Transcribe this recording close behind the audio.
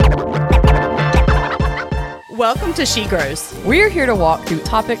Welcome to She Grows. We're here to walk through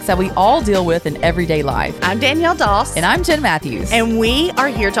topics that we all deal with in everyday life. I'm Danielle Doss. And I'm Jen Matthews. And we are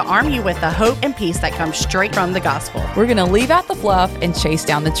here to arm you with the hope and peace that comes straight from the gospel. We're going to leave out the fluff and chase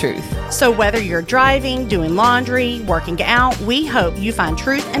down the truth. So whether you're driving, doing laundry, working out, we hope you find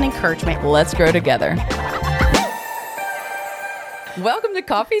truth and encouragement. Let's grow together. Welcome to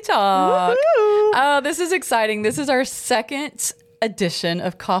Coffee Talk. Oh, this is exciting. This is our second edition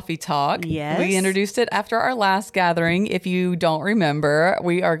of Coffee Talk. Yes. We introduced it after our last gathering. If you don't remember,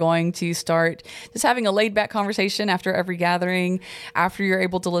 we are going to start just having a laid back conversation after every gathering, after you're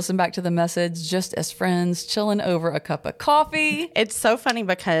able to listen back to the message, just as friends chilling over a cup of coffee. It's so funny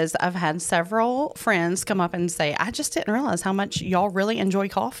because I've had several friends come up and say, I just didn't realize how much y'all really enjoy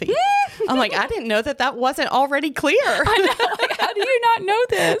coffee. I'm like, I didn't know that wasn't already clear. I know. Like, how do you not know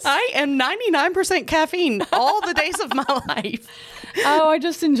this? I am 99% caffeine all the days of my life. Oh, I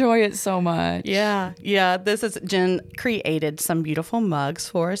just enjoy it so much. Yeah. Jen created some beautiful mugs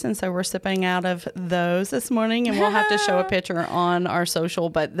for us, and so we're sipping out of those this morning, and we'll have to show a picture on our social,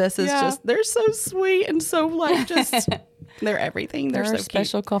 but this is just, they're so sweet and so like just, they're everything. They're so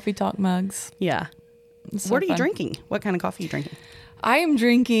special cute. Coffee Talk mugs. Yeah. So What are you fun. drinking? What kind of coffee are you drinking? I am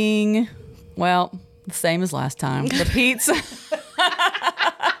drinking, well, the same as last time. The Pete's.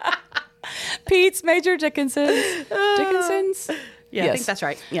 Pete's Major Dickinson's. Yeah, Yes. I think that's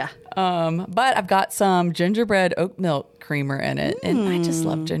right. Yeah. But I've got some gingerbread oat milk creamer in it, and I just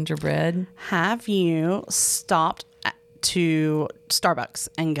love gingerbread. Have you stopped to Starbucks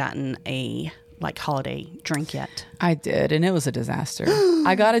and gotten a holiday drink yet? I did, and it was a disaster.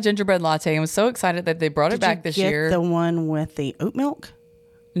 I got a gingerbread latte and was so excited that they brought it back this year. The one with the oat milk?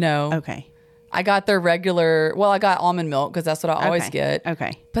 No. Okay. I got their regular, I got almond milk because that's what I always get.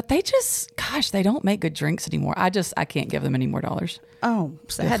 Okay. But they just, they don't make good drinks anymore. I can't give them any more dollars. Oh,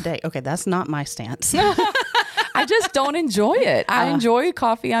 sad day. Okay, that's not my stance. I just don't enjoy it. I enjoy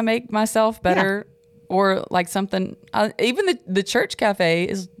coffee I make myself better or like something. Even the church cafe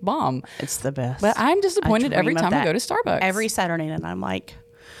is bomb. It's the best. But I'm disappointed every dream of time I that. go to Starbucks. Every Saturday night, I'm like,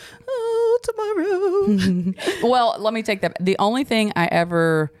 oh, tomorrow. Well, let me take that. The only thing I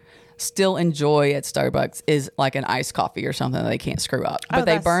ever still enjoy at Starbucks is like an iced coffee or something that they can't screw up. But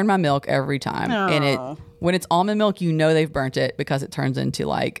they burn my milk every time. And when it's almond milk, they've burnt it because it turns into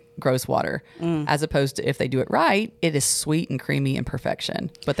like gross water. As opposed to if they do it right, it is sweet and creamy and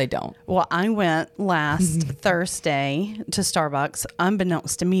perfection. But they don't. Well, I went last Thursday to Starbucks,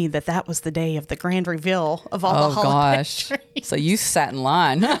 unbeknownst to me that was the day of the grand reveal of all the holiday gosh. So you sat in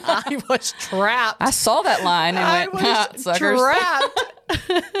line. I was trapped. I saw that line and went, suckers. Trapped.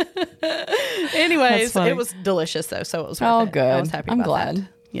 Anyways, funny. it was delicious though, so it was worth it. Good. I was happy I'm about glad. that.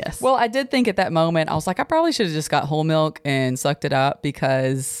 Yes. Well, I did think at that moment, I was like, I probably should have just got whole milk and sucked it up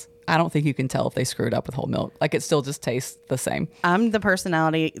because I don't think you can tell if they screwed up with whole milk. Like it still just tastes the same. I'm the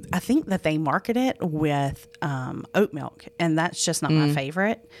personality. I think that they market it with oat milk, and that's just not my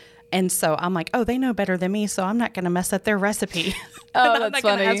favorite. And so I'm like, oh, they know better than me, so I'm not going to mess up their recipe. Oh, I'm that's not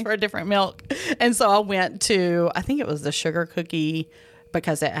going to funny. ask for a different milk. And so I went to, I think it was the sugar cookie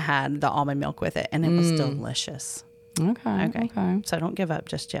because it had the almond milk with it, and it was delicious. Okay. So don't give up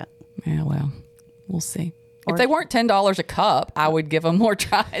just yet. Yeah, well, we'll see. If they weren't $10 a cup, I would give them more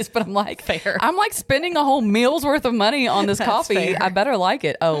tries. But I'm like, Fair. I'm like spending a whole meal's worth of money on this coffee. fair. I better like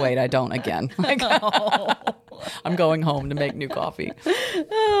it. Oh, wait, I don't again. Like, I'm going home to make new coffee.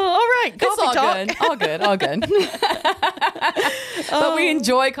 Oh, all right. It's all good. All good. But we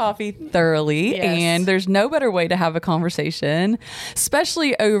enjoy coffee thoroughly. Yes. And there's no better way to have a conversation,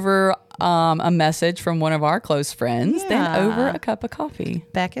 especially over a message from one of our close friends than over a cup of coffee.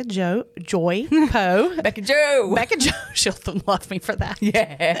 Becca Joy Poe. Becca Jo. Becca Joy. She'll love me for that.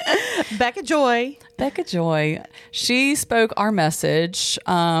 Yeah. Becca Joy. Becca Joy. She spoke our message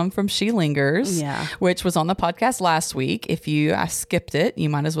from She Lingers, which was on the podcast last week. If I skipped it, you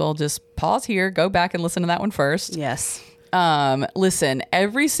might as well just pause here, go back and listen to that one first. Yes. Listen,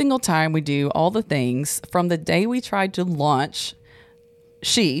 every single time we do all the things from the day we tried to launch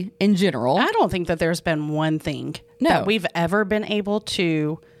She in general. I don't think that there's been one thing that we've ever been able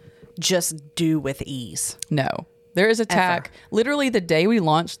to just do with ease. No. There is attack. Literally the day we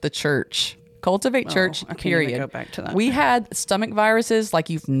launched the church, Cultivate Church, I can't period. even go back to that. We had stomach viruses like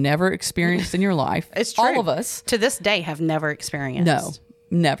you've never experienced in your life. It's true. All of us. To this day have never experienced. No.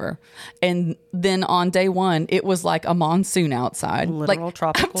 Never. And then on day one, it was like a monsoon outside. Literal like,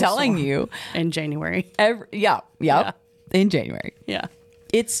 tropical I'm telling storm. you. In January. In January. Yeah.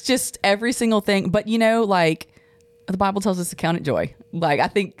 It's just every single thing. But the Bible tells us to count it joy. Like, I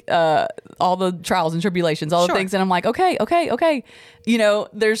think all the trials and tribulations, all the things. And I'm like, okay. You know,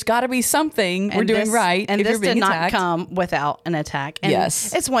 there's got to be something we're doing right. And if this you're being did not attacked. come without an attack. And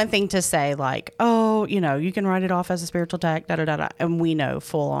Yes. it's one thing to say like, oh, you know, you can write it off as a spiritual attack, and we know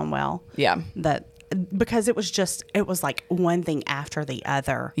full on well. Yeah. That because it was like one thing after the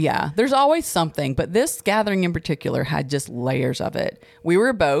other. Yeah, there's always something, but this gathering in particular had just layers of it. We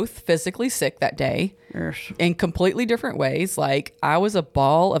were both physically sick that day in completely different ways. Like, I was a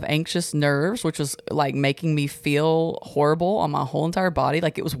ball of anxious nerves, which was like making me feel horrible on my whole entire body.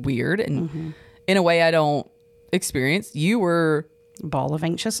 Like, it was weird and in a way I don't experience. You were ball of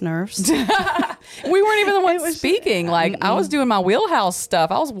anxious nerves. We weren't even the ones speaking. Like, I was doing my wheelhouse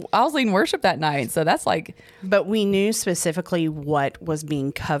stuff. I was leading worship that night. So that's like, but we knew specifically what was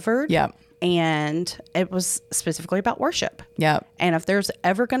being covered. Yeah. And it was specifically about worship. Yeah. And if there's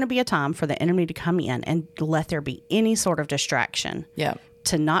ever going to be a time for the enemy to come in and let there be any sort of distraction, yeah,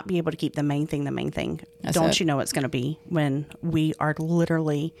 to not be able to keep the main thing, That's don't it. you know it's going to be when we are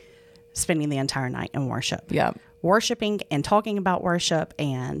literally spending the entire night in worship. Yeah. Worshiping and talking about worship,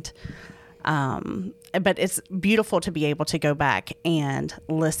 and but it's beautiful to be able to go back and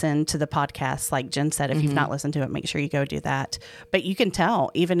listen to the podcast. Like Jen said, if you've not listened to it, make sure you go do that. But you can tell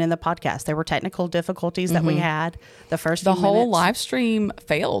even in the podcast, there were technical difficulties that we had the first few whole minutes. live stream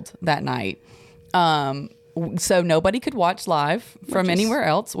failed that night. So nobody could watch live from anywhere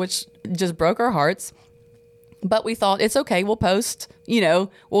else, which just broke our hearts. But we thought, it's okay. We'll post,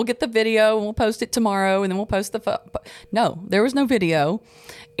 we'll get the video and we'll post it tomorrow, and then we'll post no, there was no video.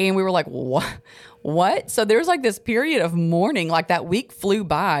 And we were like, what? So there was like this period of mourning, like that week flew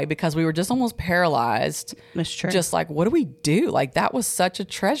by because we were just almost paralyzed. That's true. Just like, what do we do? Like, that was such a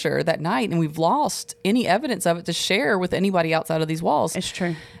treasure that night, and we've lost any evidence of it to share with anybody outside of these walls. It's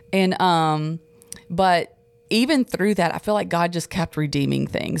true. And, but even through that, I feel like God just kept redeeming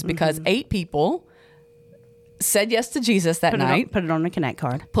things because 8 people said yes to Jesus that night. Put it on a Connect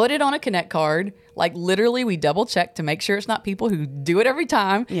card. Put it on a Connect card. Like, literally, we double checked to make sure it's not people who do it every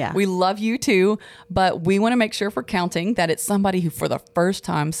time. Yeah. We love you too, but we want to make sure if we're counting that it's somebody who for the first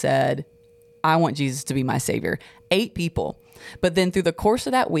time said, I want Jesus to be my savior. 8 people. But then through the course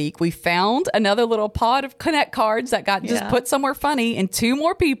of that week, we found another little pod of Connect cards that got just put somewhere funny, and 2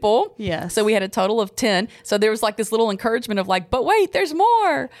 more people. Yes. So we had a total of 10. So there was like this little encouragement of like, but wait, there's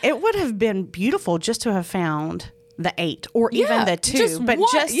more. It would have been beautiful just to have found the 8 or even the 2, just but one,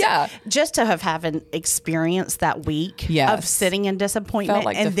 just to have experienced that week of sitting in disappointment,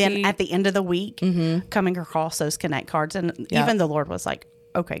 like and defeat. then at the end of the week coming across those Connect cards, and even the Lord was like,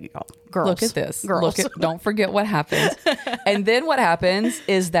 okay, y'all, girls, look at this. girls. Don't forget what happens. And then what happens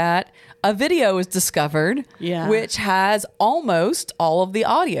is that a video is discovered, which has almost all of the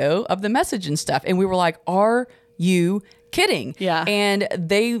audio of the message and stuff. And we were like, are you kidding? Yeah. And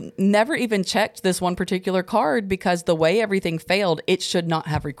they never even checked this one particular card because the way everything failed, it should not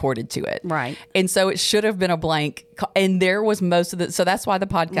have recorded to it. Right. And so it should have been a blank. And there was most of it. So that's why the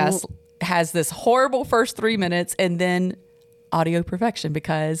podcast has this horrible first 3 minutes and then audio perfection,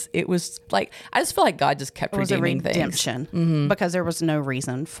 because it was like, I just feel like God just kept redeeming things. Redemption, because there was no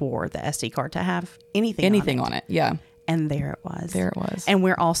reason for the SD card to have anything on it. Yeah. And there it was. And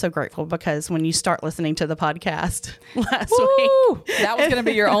we're also grateful because when you start listening to the podcast last week, that was going to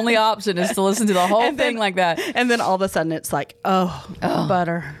be your only option, is to listen to the whole thing like that. And then all of a sudden it's like, oh,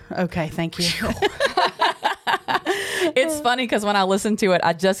 butter. Okay, thank you. It's funny because when I listen to it,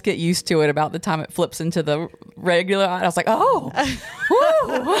 I just get used to it about the time it flips into the regular. I was like, oh,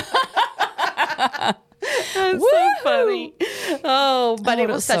 That's so funny. Oh, but it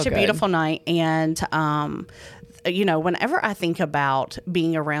was such a good. beautiful night. And, whenever I think about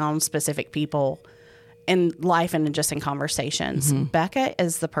being around specific people in life and just in conversations, Becca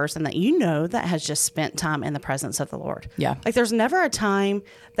is the person that has just spent time in the presence of the Lord. Yeah. Like, there's never a time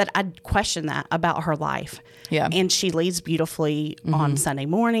that I'd question that about her life. Yeah. And she leads beautifully on Sunday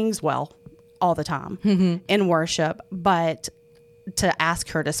mornings, well, all the time in worship. But to ask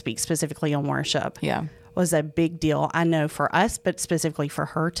her to speak specifically on worship was a big deal. I know for us, but specifically for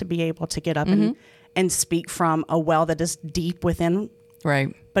her to be able to get up and speak from a well that is deep within.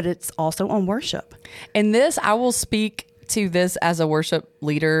 Right. But it's also on worship. And this, I will speak to this as a worship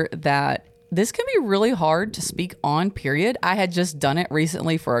leader, that this can be really hard to speak on, period. I had just done it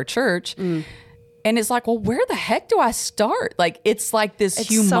recently for our church. And it's like, well, where the heck do I start? Like, it's like this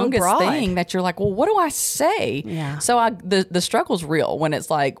humongous thing that you're like, well, what do I say? Yeah. So the struggle's real when it's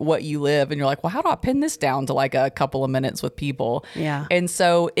like what you live and you're like, well, how do I pin this down to like a couple of minutes with people? Yeah. And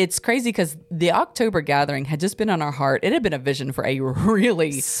so it's crazy because the October gathering had just been on our heart. It had been a vision for a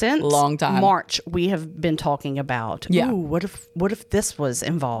really long time. Since March, we have been talking about, ooh, what if this was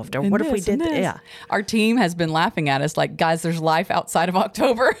involved? Or what if we did this? Yeah. Our team has been laughing at us like, guys, there's life outside of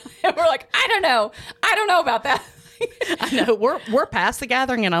October. And we're like, I don't know about that. I know we're past the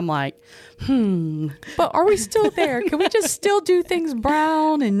gathering, and I'm like, but are we still there? Can we just still do things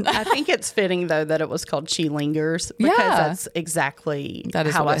brown? And I think it's fitting though that it was called She Lingers, because that's exactly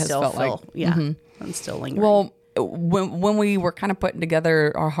how I still feel. Like. Yeah, I'm still lingering. Well, when we were kind of putting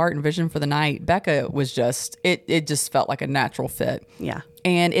together our heart and vision for the night, Becca was just it just felt like a natural fit. Yeah,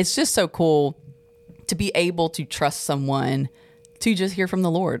 and it's just so cool to be able to trust someone to just hear from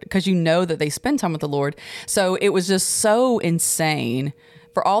the Lord, because you know that they spend time with the Lord. So it was just so insane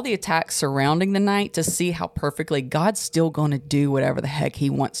for all the attacks surrounding the night to see how perfectly God's still going to do whatever the heck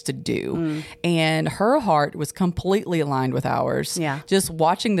he wants to do. And her heart was completely aligned with ours. Yeah. Just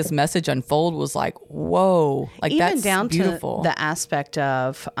watching this message unfold was like, whoa, like even that's down beautiful. To the aspect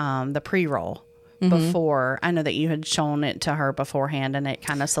of the pre-roll. Before, I know that you had shown it to her beforehand, and it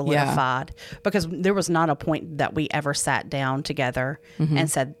kind of solidified, because there was not a point that we ever sat down together and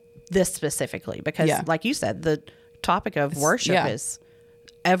said this specifically, because like you said, the topic of worship is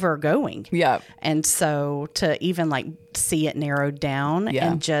ever going. Yeah. And so to even like see it narrowed down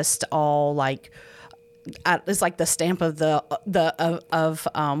and just all like, it's like the stamp of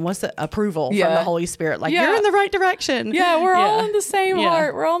what's it, approval from the Holy Spirit, like you're in the right direction. We're all in the same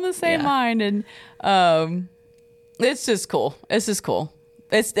heart, we're all in the same mind, and it's just cool. It's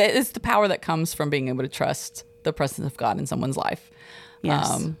the power that comes from being able to trust the presence of God in someone's life.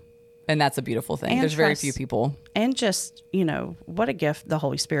 And that's a beautiful thing. There's very few people. And just, what a gift the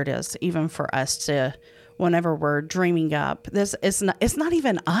Holy Spirit is, even for us to, whenever we're dreaming up this, it's not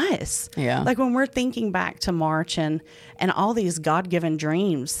even us. Yeah. Like when we're thinking back to March and all these God-given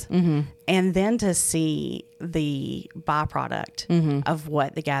dreams, and then to see the byproduct of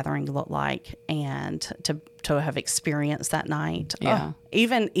what the gathering looked like, and to have experienced that night. Yeah.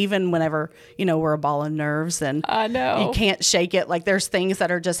 Even whenever, we're a ball of nerves and I know you can't shake it. Like there's things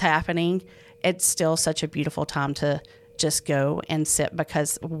that are just happening. It's still such a beautiful time to just go and sit,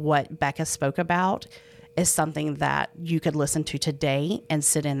 because what Becca spoke about is something that you could listen to today and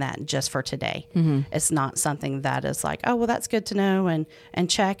sit in that just for today. It's not something that is like, oh, well, that's good to know and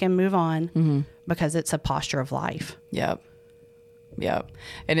check and move on, because it's a posture of life. Yep.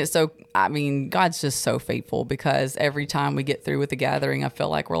 And it's so, God's just so faithful, because every time we get through with the gathering, I feel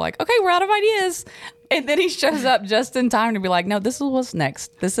like we're like, okay, we're out of ideas. And then he shows up just in time to be like, no, this is what's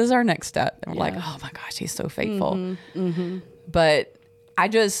next. This is our next step. And we're like, oh my gosh, he's so faithful. But I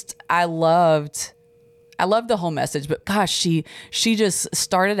loved the whole message, but gosh, she just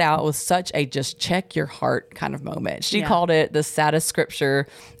started out with such a just check your heart kind of moment. She called it the saddest scripture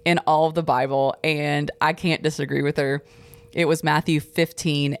in all of the Bible, and I can't disagree with her. It was Matthew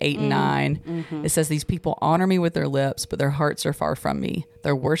 15, 8 and 9. It says, these people honor me with their lips, but their hearts are far from me.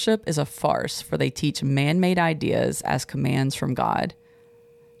 Their worship is a farce, for they teach man-made ideas as commands from God.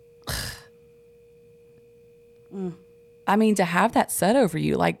 To have that said over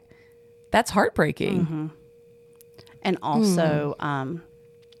you, like, that's heartbreaking. And also,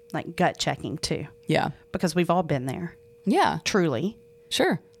 like gut checking too. Yeah. Because we've all been there. Yeah. Truly.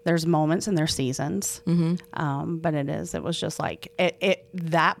 Sure. There's moments and there's seasons. But it was just like,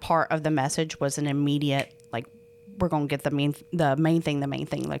 that part of the message was an immediate, like, we're going to get the main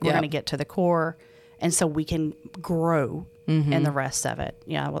thing. Like, we're going to get to the core. And so we can grow in the rest of it.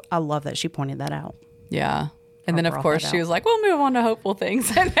 Yeah. I love that she pointed that out. Yeah. And then, of course, she was like, we'll move on to hopeful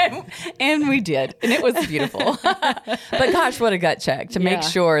things. And we did. And it was beautiful. But gosh, what a gut check to make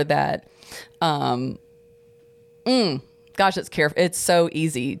sure that, gosh, it's so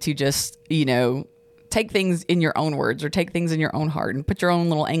easy to just, take things in your own words or take things in your own heart and put your own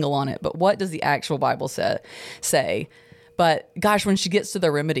little angle on it. But what does the actual Bible say? But gosh, when she gets to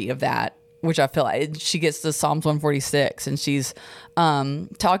the remedy of that, which I feel like she gets to Psalms 146, and she's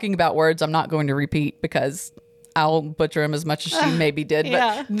talking about words I'm not going to repeat because I'll butcher them as much as she maybe did.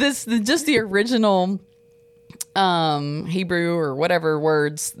 But just the original Hebrew or whatever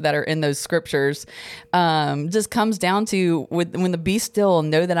words that are in those scriptures just comes down to when the be still and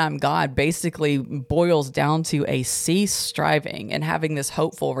know that I'm God basically boils down to a cease striving and having this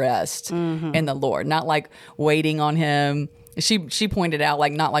hopeful rest in the Lord, not like waiting on him. she pointed out,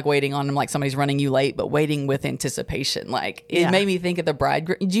 like, not like waiting on him like somebody's running you late, but waiting with anticipation. Like, it made me think of the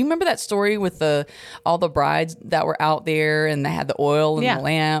bridegroom. Do you remember that story with all the brides that were out there and they had the oil and the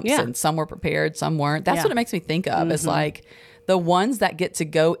lamps and some were prepared, some weren't? That's what it makes me think of. It's like the ones that get to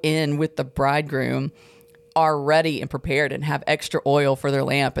go in with the bridegroom are ready and prepared and have extra oil for their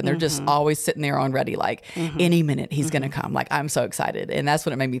lamp, and they're just always sitting there on ready, like any minute he's going to come. Like, I'm so excited. And that's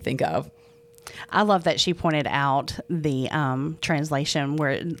what it made me think of. I love that she pointed out the translation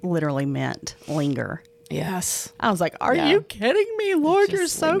where it literally meant linger. Yes. I was like, are you kidding me? Lord, you're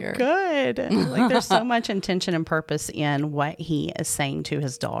so good. Like, there's so much intention and purpose in what he is saying to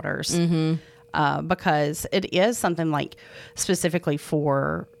his daughters. Because it is something like specifically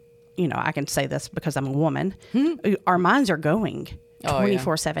for, I can say this because I'm a woman. Our minds are going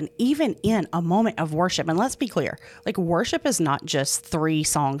 24/7, even in a moment of worship. And let's be clear, like, worship is not just 3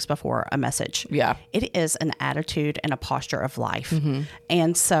 songs before a message. Yeah. It is an attitude and a posture of life.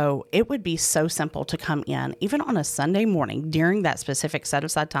 And so it would be so simple to come in, even on a Sunday morning during that specific set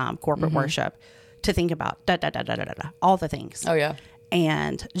aside time, corporate worship, to think about all the things. Oh, yeah.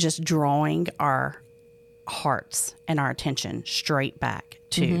 And just drawing our hearts and our attention straight back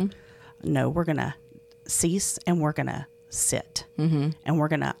to, no, we're going to cease and we're going to sit and we're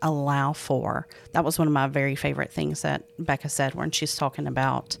going to allow for. That was one of my very favorite things that Becca said when she's talking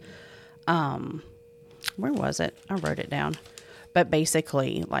about, where was it? I wrote it down. But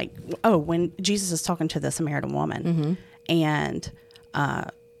basically, like, when Jesus is talking to the Samaritan woman and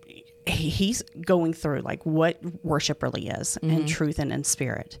he's going through like what worship really is in truth and in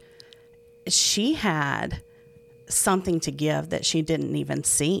spirit. She had something to give that she didn't even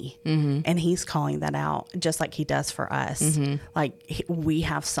see. And he's calling that out just like he does for us. Like, we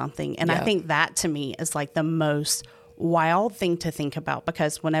have something. And I think that to me is like the most wild thing to think about,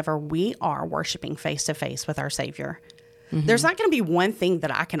 because whenever we are worshiping face to face with our Savior, there's not going to be one thing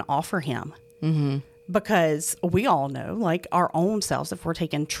that I can offer him. Because we all know, like, our own selves, if we're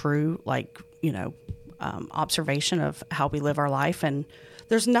taking true, like, observation of how we live our life, and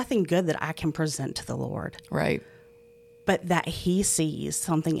there's nothing good that I can present to the Lord. Right. But that he sees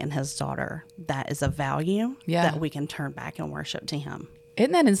something in his daughter that is of value that we can turn back and worship to him.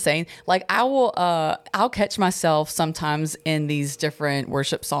 Isn't that insane? Like, I'll catch myself sometimes in these different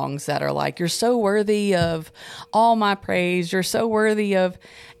worship songs that are like, you're so worthy of all my praise. You're so worthy of,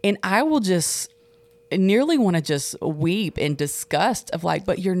 and I will just nearly want to just weep in disgust of like,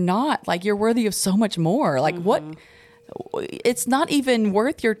 but you're not, like, you're worthy of so much more. Like, what? It's not even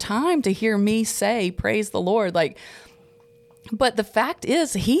worth your time to hear me say, praise the Lord. Like, but the fact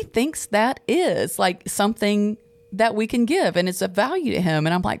is, he thinks that is like something that we can give, and it's a value to him.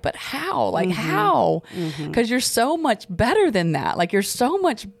 And I'm like, but how? Like, how? Because you're so much better than that. Like, you're so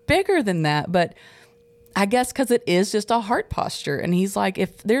much bigger than that. But I guess because it is just a heart posture. And he's like,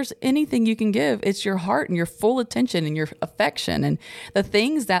 if there's anything you can give, it's your heart and your full attention and your affection and the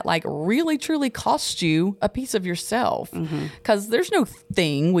things that like really truly cost you a piece of yourself. Because there's no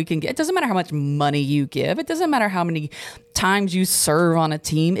thing we can get. It doesn't matter how much money you give. It doesn't matter how many times you serve on a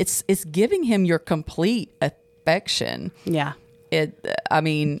team. It's giving him your complete affection. Yeah. I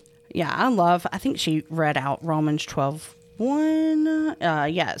think she read out Romans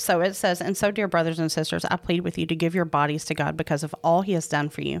 12:1. So it says, and so, dear brothers and sisters, I plead with you to give your bodies to God because of all he has done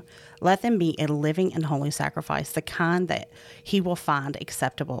for you. Let them be a living and holy sacrifice, the kind that he will find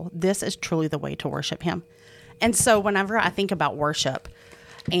acceptable. This is truly the way to worship him. And so whenever I think about worship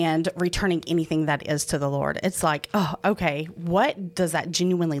and returning anything that is to the Lord, it's like, oh, okay, what does that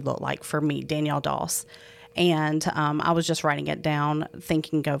genuinely look like for me, Danielle Doss? And I was just writing it down,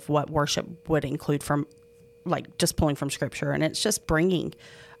 thinking of what worship would include from, like, just pulling from scripture. And it's just bringing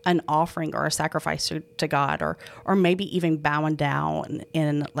an offering or a sacrifice to God, or maybe even bowing down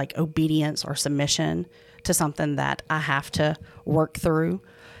in like obedience or submission to something that I have to work through.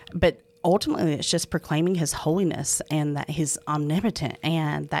 But ultimately, it's just proclaiming his holiness and that he's omnipotent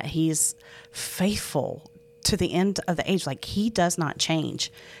and that he's faithful to the end of the age. Like, he does not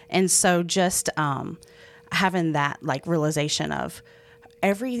change. And so just having that like realization of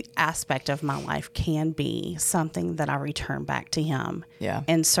every aspect of my life can be something that I return back to him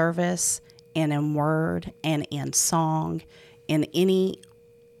in service and in word and in song, in any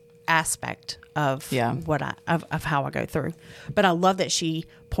aspect of what of how I go through. But I love that she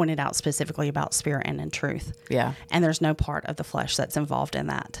pointed out specifically about spirit and in truth. Yeah. And there's no part of the flesh that's involved in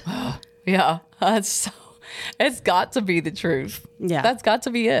that. It's got to be the truth. Yeah. That's got to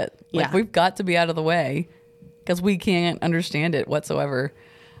be it. Like, we've got to be out of the way because we can't understand it whatsoever.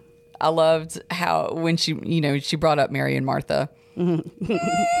 I loved how when she brought up Mary and Martha.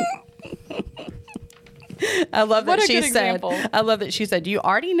 I love that she said, I love that she said, you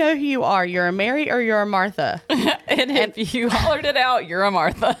already know who you are. You're a Mary or you're a Martha. and if you hollered it out, you're a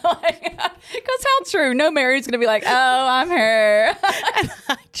Martha. Because how true. No Mary's going to be like, oh, I'm her. And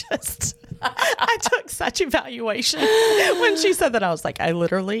I took such evaluation when she said that. I was like, I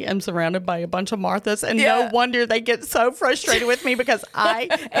literally am surrounded by a bunch of Marthas, and no wonder they get so frustrated with me because I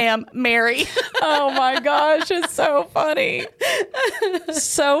am Mary. Oh my gosh, it's so funny.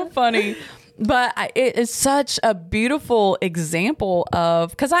 So funny. But it is such a beautiful example of,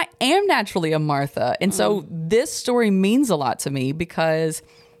 because I am naturally a Martha. And so this story means a lot to me because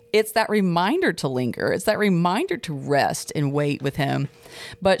it's that reminder to linger. It's that reminder to rest and wait with him.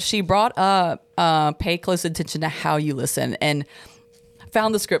 But she brought up, pay close attention to how you listen, and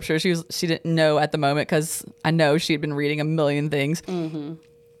found the scripture. She didn't know at the moment because I know she had been reading a million things. Mm-hmm.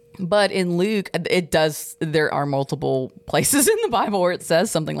 But in Luke, there are multiple places in the Bible where it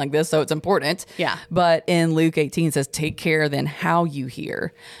says something like this, so it's important. Yeah. But in Luke 18, it says, take care then how you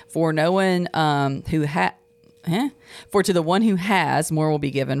hear. For no one For to the one who has, more will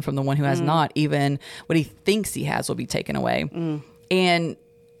be given. From the one who has not, even what he thinks he has will be taken away. And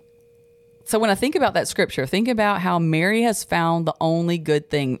so when I think about that scripture, think about how Mary has found the only good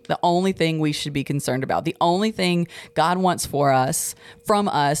thing, the only thing we should be concerned about. The only thing God wants from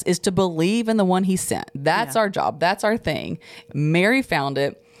us is to believe in the one he sent. That's our job. That's our thing. Mary found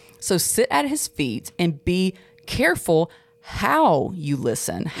it. So sit at his feet and be careful how you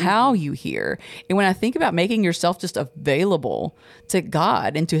listen, how you hear. And when I think about making yourself just available to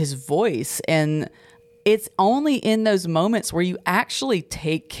God and to his voice, and it's only in those moments where you actually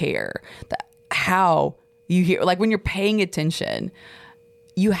take care that how you hear, like when you're paying attention,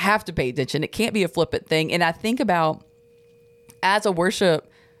 you have to pay attention. It can't be a flippant thing. And I think about, as a worship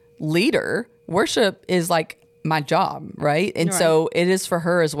leader, worship is like my job, right? And so it is for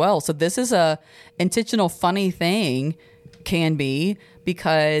her as well. So this is a intentional, funny thing, can be,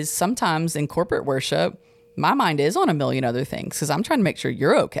 because sometimes in corporate worship, my mind is on a million other things because I'm trying to make sure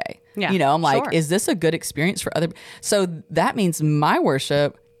you're okay. Yeah, I'm like, is this a good experience for other? So that means my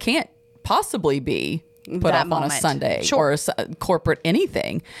worship can't possibly be put up on a Sunday or a corporate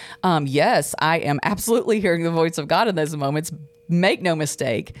anything. Yes, I am absolutely hearing the voice of God in those moments. Make no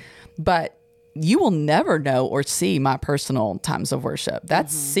mistake, but you will never know or see my personal times of worship.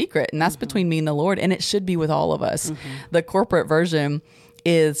 That's secret, and that's between me and the Lord, and it should be with all of us. The corporate version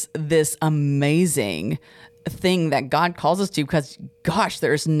is this amazing thing that God calls us to, because gosh,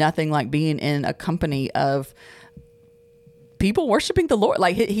 there's nothing like being in a company of people worshiping the Lord.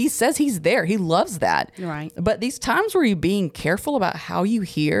 Like he says he's there. He loves that. Right. But these times where you're being careful about how you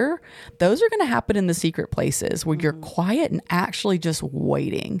hear, those are going to happen in the secret places where you're quiet and actually just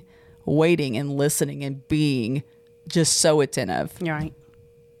waiting and listening and being just so attentive. You're right.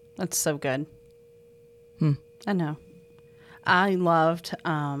 That's so good. I know. I loved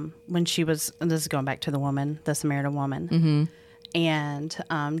when she was, this is going back to the Samaritan woman. And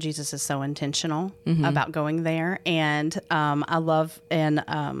Jesus is so intentional about going there. And I love in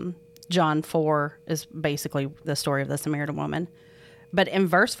John 4 is basically the story of the Samaritan woman. But in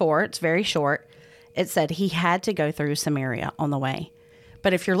verse 4, it's very short. It said he had to go through Samaria on the way.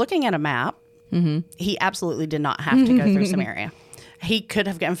 But if you're looking at a map, he absolutely did not have to go through Samaria. He could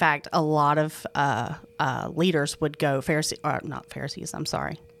have, in fact, a lot of leaders would go, not Pharisees, I'm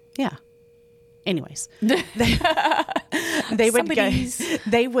sorry. Yeah. Anyways,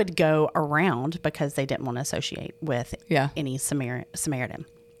 they would go around because they didn't want to associate with any Samaritan.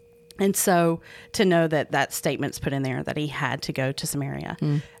 And so to know that statement's put in there that he had to go to Samaria.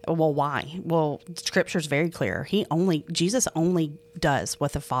 Well, why? Well, scripture's very clear. Jesus only does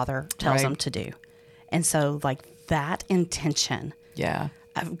what the Father tells him to do. And so like that intention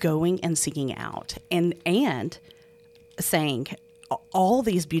of going and seeking out and saying all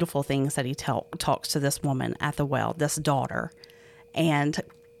these beautiful things that he talks to this woman at the well, this daughter, and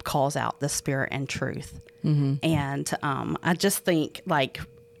calls out the spirit and truth. And I just think like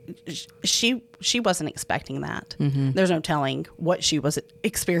she wasn't expecting that. There's no telling what she was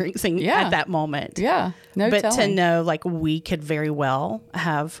experiencing at that moment. But to know like we could very well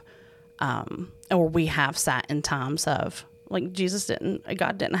have or we have sat in times of like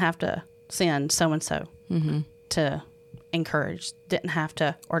God didn't have to send so and so to encourage, didn't have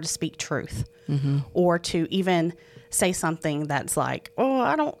to, or to speak truth, or to even say something that's like, oh,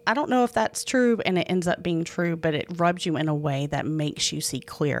 I don't know if that's true, and it ends up being true, but it rubs you in a way that makes you see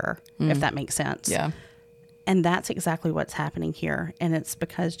clearer, if that makes sense. Yeah. And that's exactly what's happening here, and it's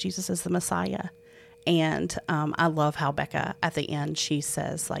because Jesus is the Messiah. And I love how Becca at the end, she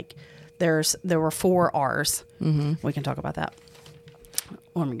says like there were 4 R's. We can talk about that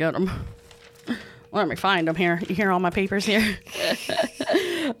when we get them. Let me find them here. You hear all my papers here?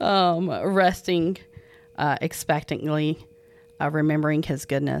 Resting expectantly, remembering his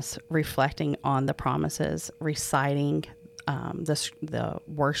goodness, reflecting on the promises, reciting the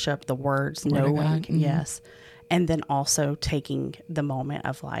worship, the words, knowing, yes. And then also taking the moment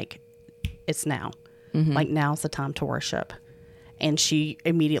of like, it's now. Like, now's the time to worship. And she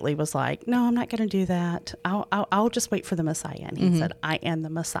immediately was like, no, I'm not going to do that. I'll just wait for the Messiah. And he said, I am the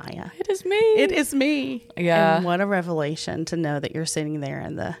Messiah. It is me. It is me. Yeah. And what a revelation to know that you're sitting there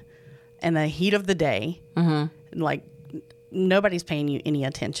in the heat of the day. Like, nobody's paying you any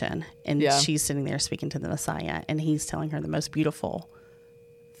attention. And she's sitting there speaking to the Messiah. And he's telling her the most beautiful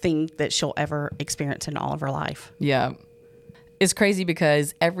thing that she'll ever experience in all of her life. Yeah. It's crazy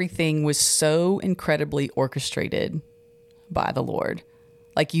because everything was so incredibly orchestrated by the Lord.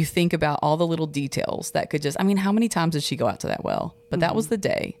 Like, you think about all the little details that could just, I mean, how many times did she go out to that well? But that was the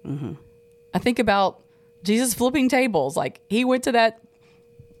day. I think about Jesus flipping tables. Like, he went to that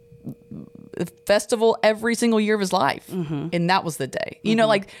festival every single year of his life. And that was the day. You know,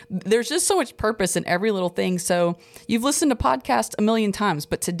 like, there's just so much purpose in every little thing. So you've listened to podcasts a million times,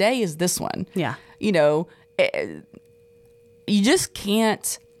 but today is this one. Yeah. You know, you just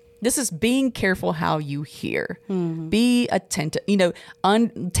can't. This is being careful how you hear. Be attentive, you know,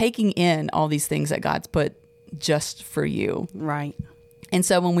 taking in all these things that God's put just for you. Right. And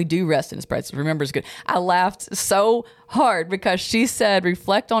so when we do rest in his presence, remember it's good. I laughed so hard because she said,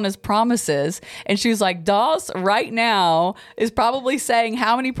 reflect on his promises. And she was like, Doss right now is probably saying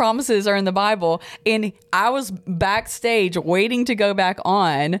how many promises are in the Bible. And I was backstage waiting to go back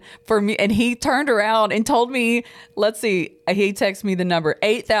on for me. And he turned around and told me, let's see, he texted me the number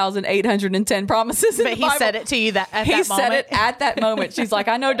 8,810 promises in the Bible. But he said it to you at that moment. He said it at that moment. She's like,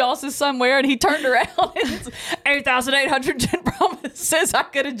 I know Doss is somewhere. And he turned around and it's 8,810 promises. I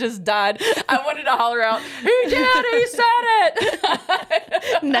could have just died. I wanted to holler out, he did, he said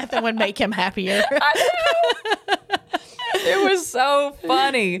it. Nothing would make him happier. It was so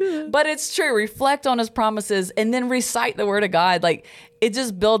funny. But it's true. Reflect on his promises and then recite the word of God. Like, it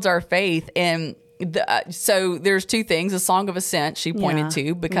just builds our faith. And so there's two things. A Song of Ascent she pointed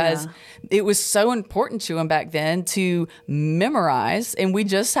to, because it was so important to him back then to memorize. And we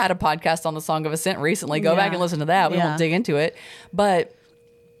just had a podcast on the Song of Ascent recently. Go back and listen to that. We won't dig into it. But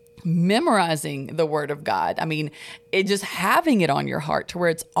memorizing the word of God, I mean, it just having it on your heart to where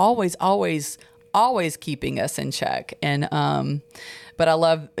it's always keeping us in check. And but I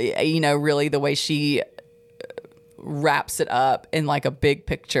love, you know, really the way she wraps it up in like a big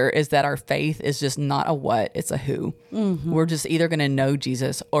picture is that our faith is just not a what, it's a who. We're just either going to know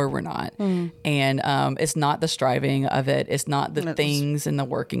Jesus or we're not. And it's not the striving of it. It's not the things and the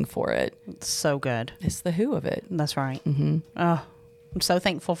working for it. It's so good. It's the who of it. That's right. Oh, I'm so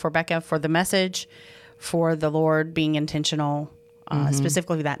thankful for Becca, for the message, for the Lord being intentional,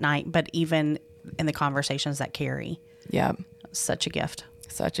 specifically that night, but even in the conversations that carry. Yeah. Such a gift.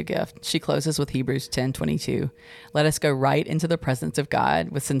 Such a gift. She closes with Hebrews 10:22. Let us go right into the presence of God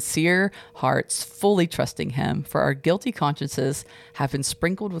with sincere hearts, fully trusting him, for our guilty consciences have been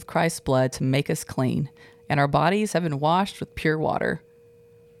sprinkled with Christ's blood to make us clean, and our bodies have been washed with pure water.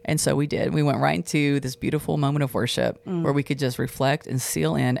 And so we did. We went right into this beautiful moment of worship where we could just reflect and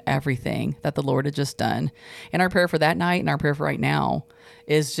seal in everything that the Lord had just done. And our prayer for that night and our prayer for right now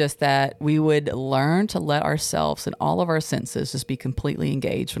is just that we would learn to let ourselves and all of our senses just be completely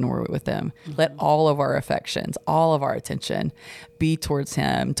engaged when we're with him. Let all of our affections, all of our attention be towards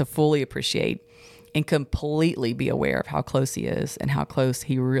him, to fully appreciate and completely be aware of how close he is and how close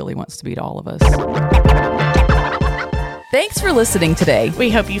he really wants to be to all of us. Thanks for listening today. We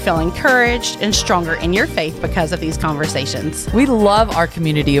hope you feel encouraged and stronger in your faith because of these conversations. We love our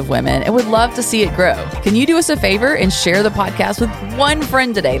community of women and would love to see it grow. Can you do us a favor and share the podcast with one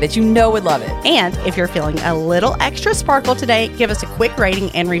friend today that you know would love it? And if you're feeling a little extra sparkle today, give us a quick rating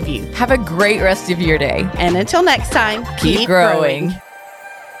and review. Have a great rest of your day. And until next time, keep growing.